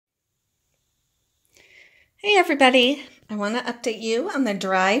Hey everybody, I want to update you on the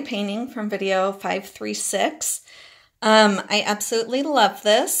dry painting from video 536. I absolutely love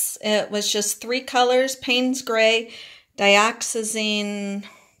this. It was just 3 colors, Payne's Gray, Dioxazine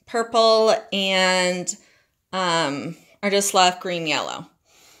Purple, and Artist Loft Green Yellow.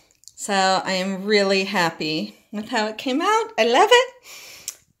 So I am really happy with how it came out. I love it.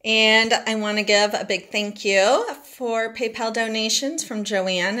 And I want to give a big thank you for PayPal donations from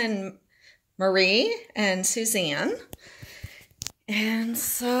Joanne and Marie and Suzanne. And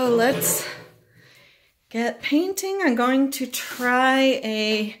so let's get painting. I'm going to try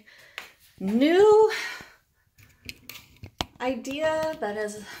a new idea that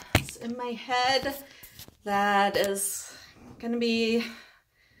is in my head that is going to be,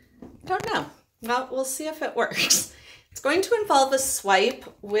 I don't know. Well, we'll see if it works. It's going to involve a swipe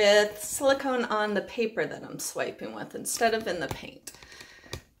with silicone on the paper that I'm swiping with instead of in the paint.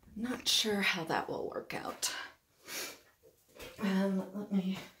 Not sure how that will work out. Let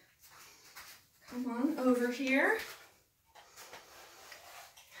me come on over here.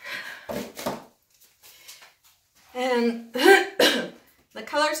 And the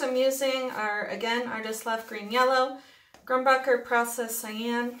colors I'm using are, again, Artist Loft Green Yellow, Grumbacher Process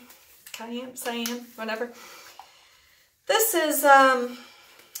Cyan, whatever. This is,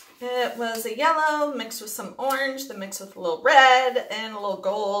 it was a yellow mixed with some orange, then mixed with a little red and a little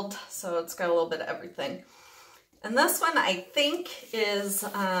gold, so it's got a little bit of everything. And this one I think is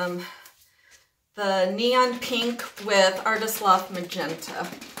the neon pink with Artist Loft Magenta.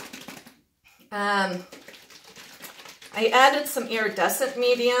 I added some iridescent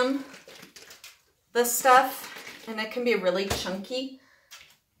medium, this stuff, and it can be really chunky.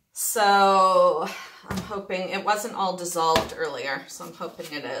 So I'm hoping it wasn't all dissolved earlier, so I'm hoping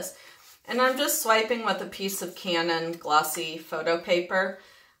it is. And I'm just swiping with a piece of Canon glossy photo paper.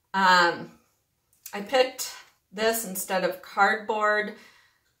 I picked this instead of cardboard.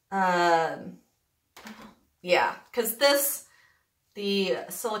 Yeah, because the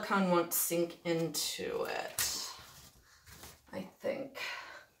silicone won't sink into it, I think.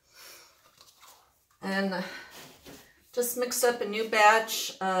 And just mixed up a new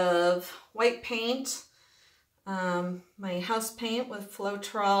batch of white paint, my house paint with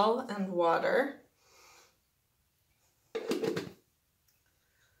Floetrol and water.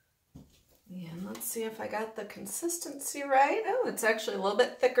 And let's see if I got the consistency right. Oh, it's actually a little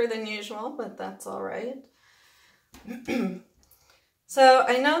bit thicker than usual, but that's all right. So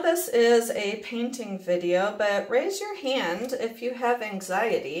I know this is a painting video, but raise your hand if you have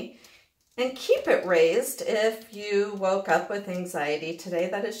anxiety. And keep it raised if you woke up with anxiety today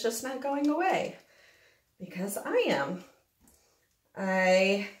that is just not going away. Because I am.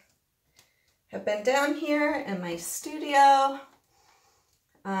 I have been down here in my studio,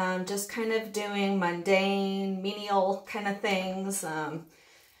 just kind of doing mundane, menial kind of things,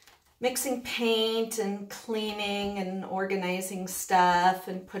 mixing paint and cleaning and organizing stuff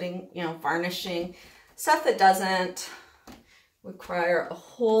and putting, varnishing, stuff that doesn't require a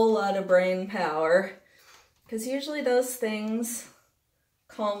whole lot of brain power, because usually those things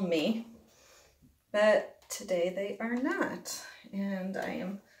calm me, but today they are not, and I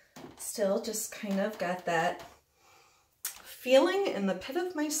am still just kind of got that feeling in the pit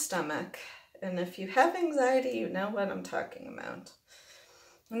of my stomach. And if you have anxiety, you know what I'm talking about.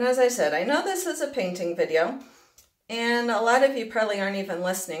 And as I said, I know this is a painting video, and a lot of you probably aren't even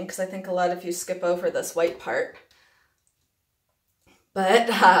listening because I think a lot of you skip over this white part.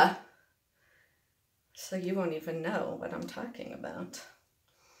 But, so you won't even know what I'm talking about.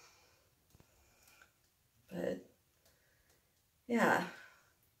 But, yeah.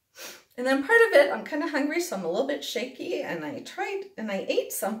 And then part of it, I'm kind of hungry, so I'm a little bit shaky, and I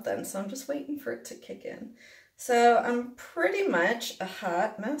ate something, so I'm just waiting for it to kick in. So I'm pretty much a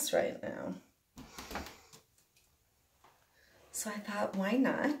hot mess right now. So I thought, why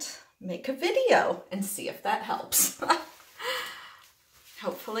not make a video and see if that helps?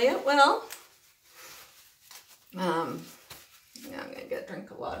 Hopefully it will. Yeah, I'm gonna get a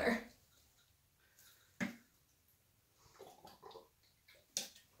drink of water.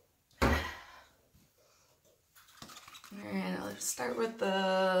 Alright, I'll start with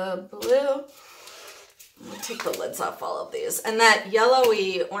the blue. I'm gonna take the lids off all of these. And that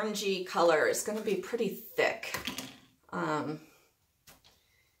yellowy, orangey color is gonna be pretty thick. Because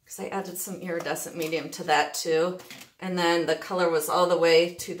I added some iridescent medium to that too. And then the color was all the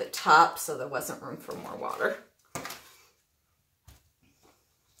way to the top, so there wasn't room for more water.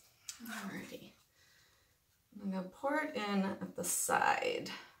 Alrighty. I'm going to pour it in at the side.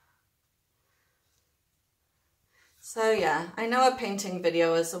 So yeah, I know a painting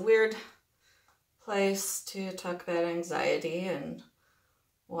video is a weird place to talk about anxiety and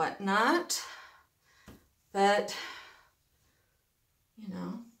whatnot, but you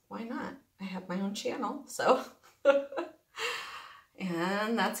know, why not? I have my own channel, so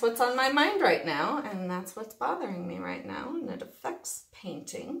and that's what's on my mind right now, and that's what's bothering me right now, and it affects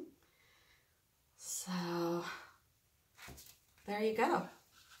painting. So there you go.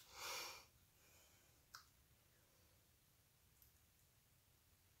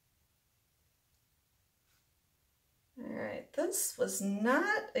 All right, this was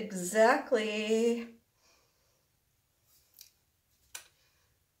not exactly,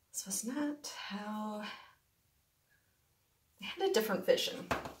 this was not how, I had a different vision,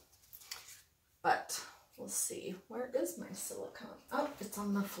 but we'll see. Where is my silicone? Oh, it's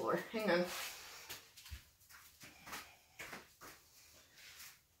on the floor. Hang on.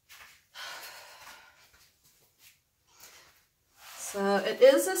 So it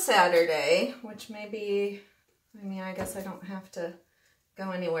is a Saturday, which maybe, I mean, I guess I don't have to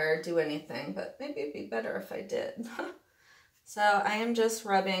go anywhere or do anything, but maybe it'd be better if I did. So I am just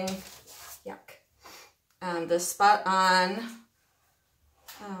rubbing, this spot on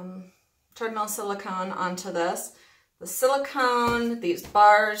treadmill silicone onto this. The silicone, these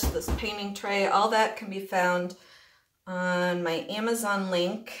bars, this painting tray, all that can be found on my Amazon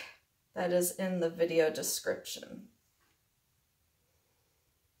link that is in the video description.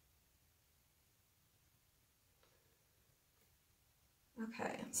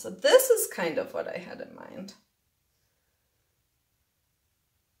 Okay, so this is kind of what I had in mind.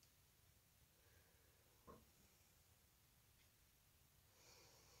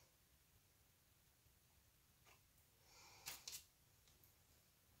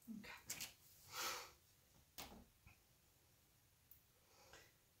 Okay.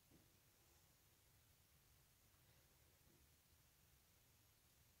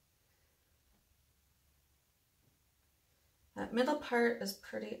 That middle part is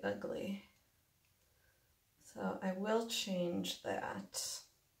pretty ugly, so I will change that.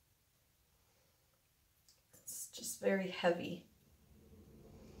 It's just very heavy,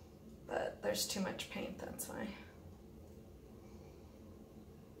 but there's too much paint, that's why.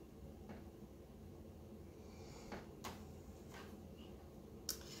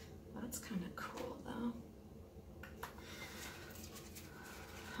 That's kind of cool though.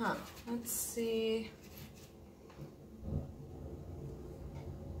 Huh, let's see.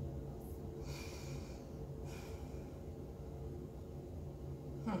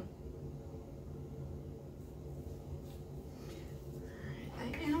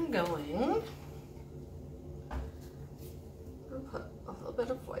 Going to put a little bit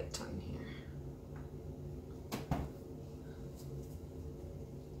of white on here.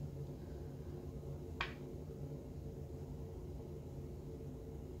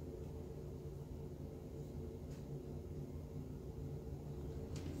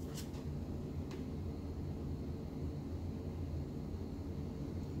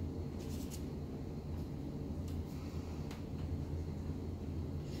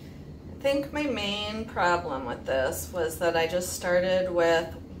 I think my main problem with this was that I just started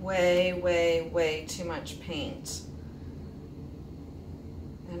with way too much paint,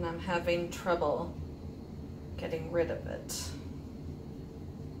 and I'm having trouble getting rid of it.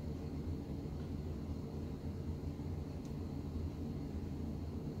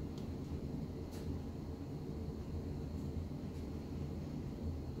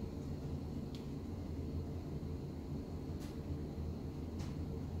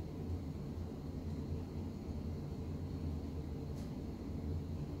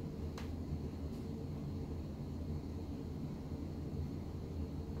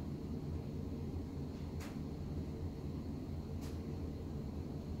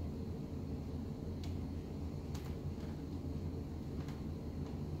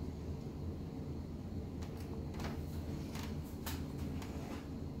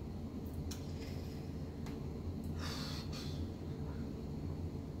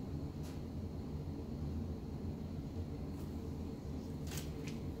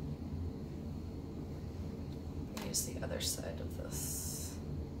 Use the other side of this.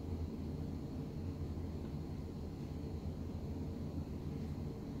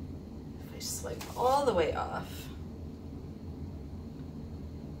 If I swipe all the way off,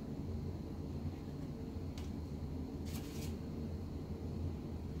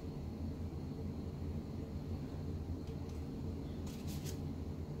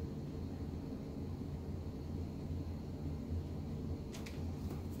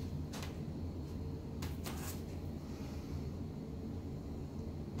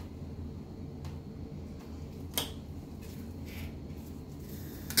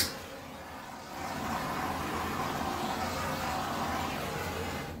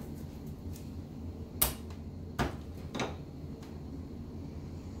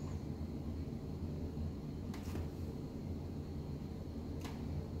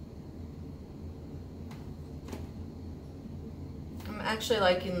 actually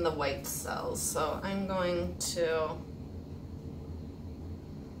liking the white cells, so I'm going to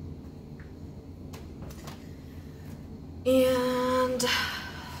get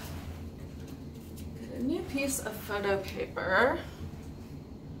a new piece of photo paper.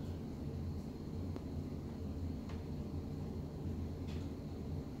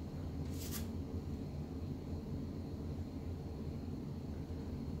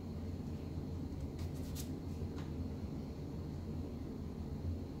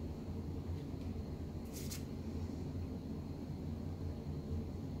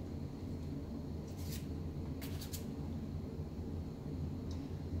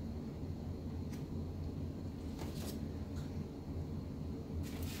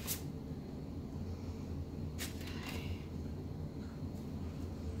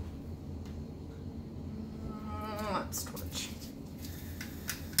 Let's torch.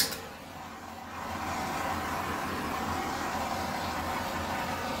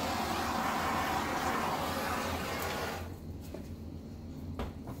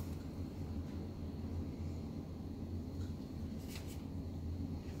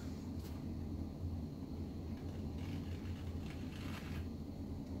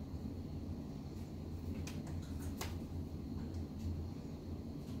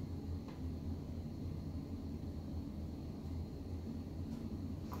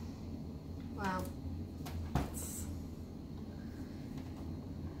 Wow.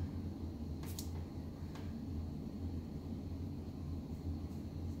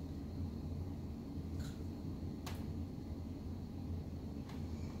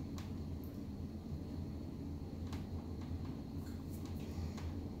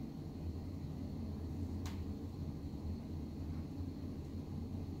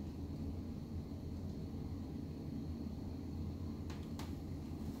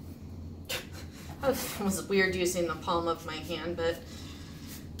 It was weird using the palm of my hand, but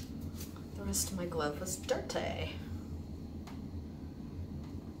the rest of my glove was dirty.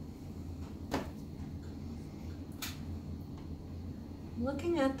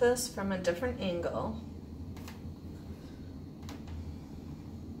 Looking at this from a different angle,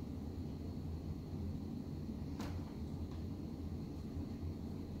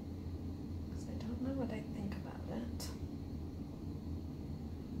 because I don't know what I think about it.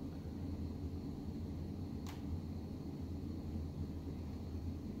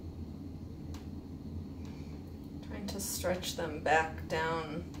 To stretch them back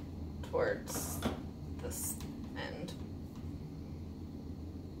down towards this end.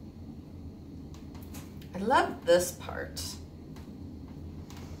 I love this part.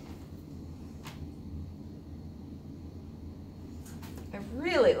 I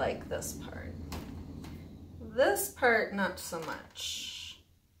really like this part. This part, not so much.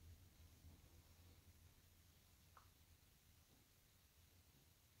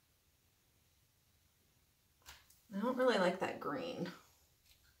 I don't really like that green.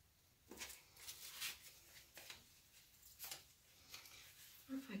 I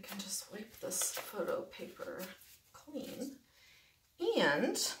wonder if I can just wipe this photo paper clean.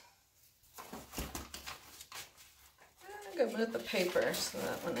 And I'm gonna go move the paper so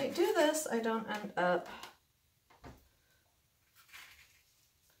that when I do this, I don't end up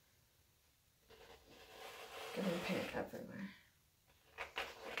getting paint everywhere.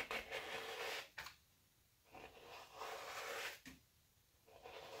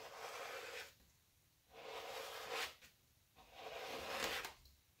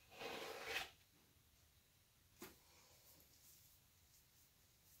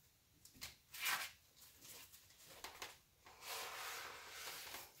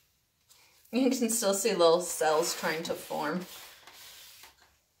 You can still see little cells trying to form.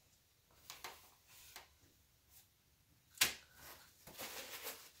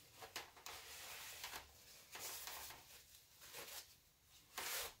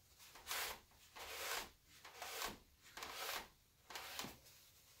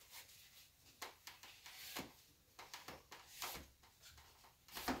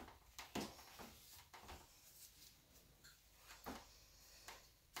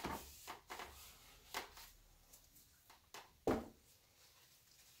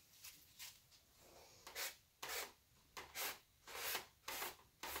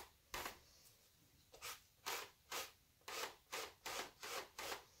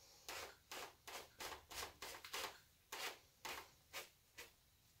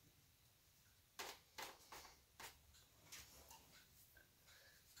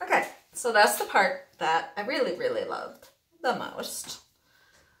 Okay, so that's the part that I really, really loved the most.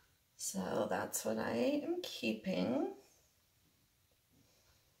 So that's what I am keeping.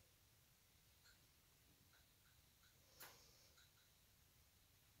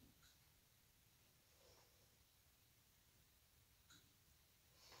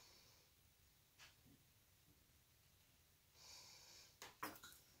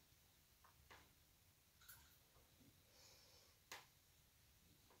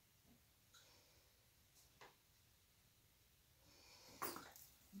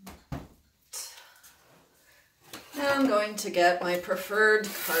 am going to get my preferred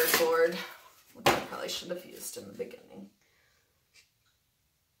cardboard, which I probably should have used in the beginning.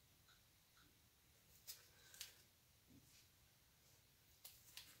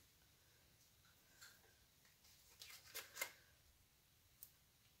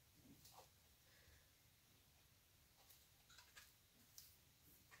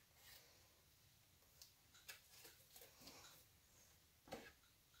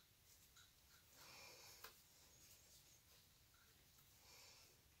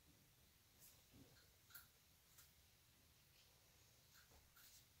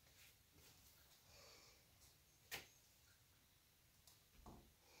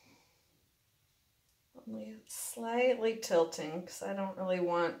 Only slightly tilting because I don't really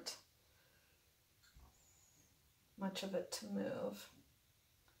want much of it to move,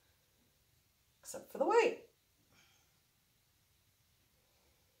 except for the white.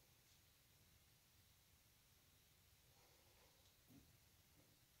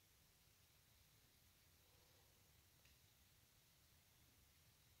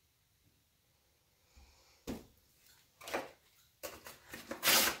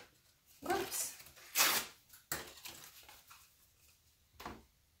 Whoops.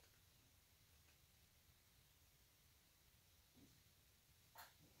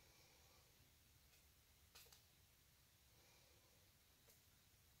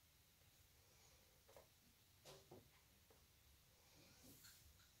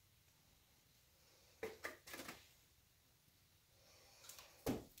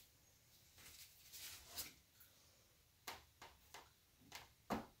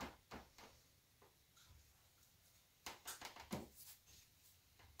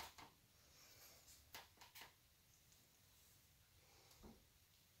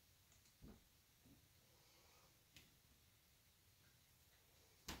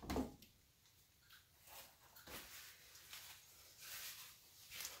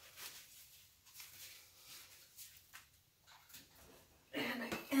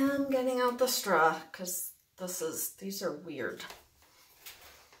 I'm getting out the straw because these are weird.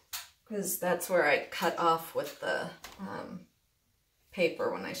 Because that's where I cut off with the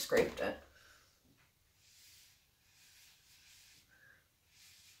paper when I scraped it.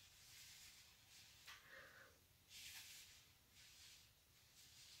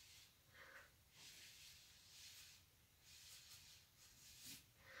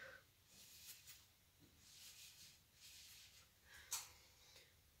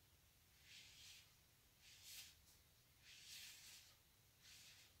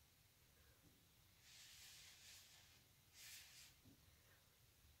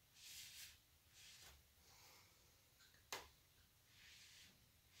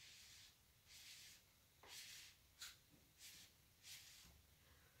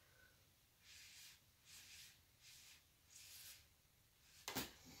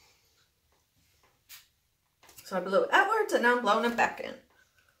 So I blew it outwards and now I'm blowing it back in.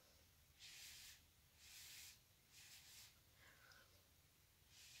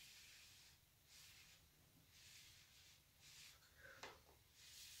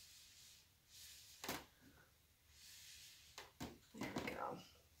 There we go.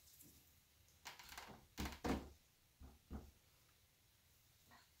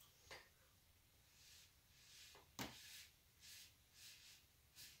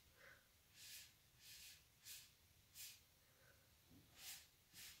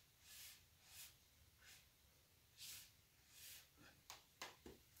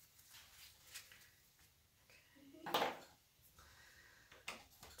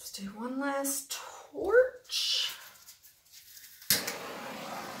 Let's do one last torch.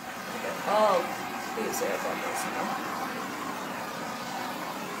 Get all these air bubbles now.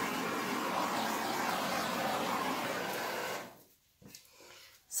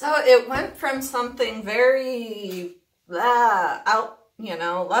 So it went from something very out, you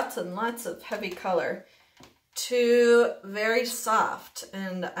know, lots and lots of heavy color, to very soft,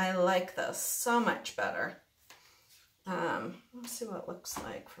 and I like this so much better. Let's see what it looks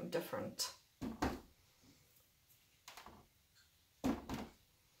like from different.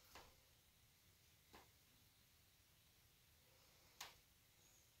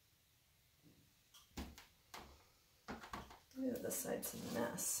 Ooh, this side's a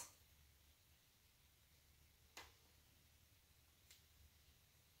mess.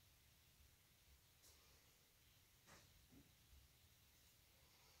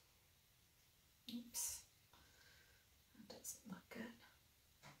 Oops. That doesn't look good.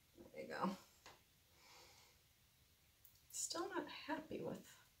 There you go. Still not happy with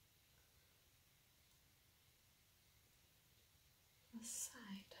this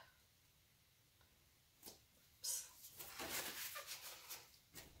side. Oops.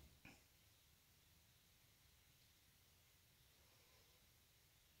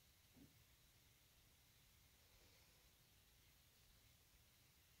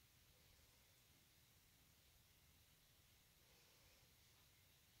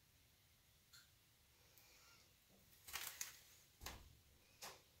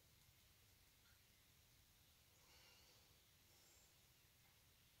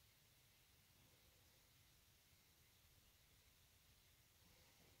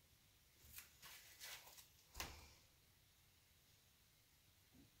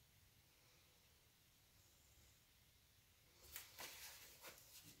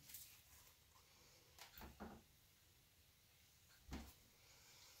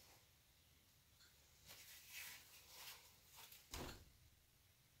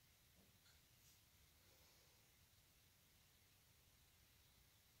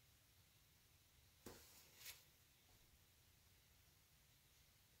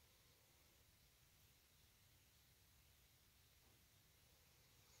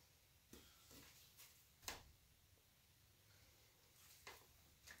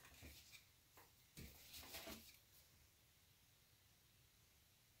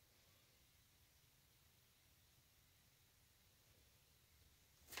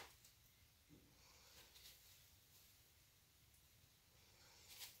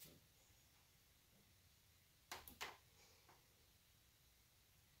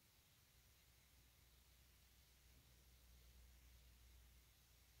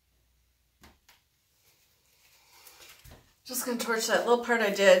 Just gonna torch that little part I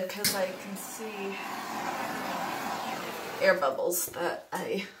did because I can see air bubbles that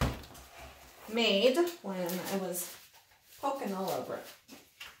I made when I was poking all over it.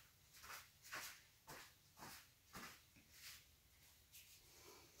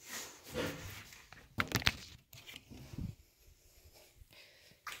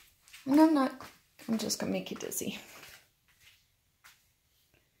 And I'm just gonna make you dizzy.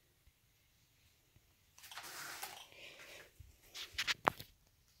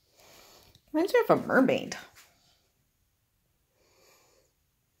 Reminds me of a mermaid.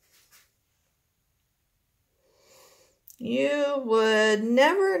 You would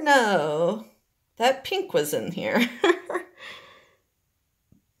never know that pink was in here.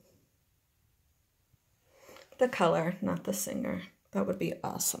 The color, not the singer. That would be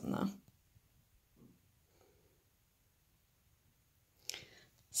awesome though.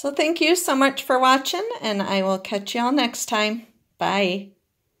 So thank you so much for watching, and I will catch you all next time. Bye.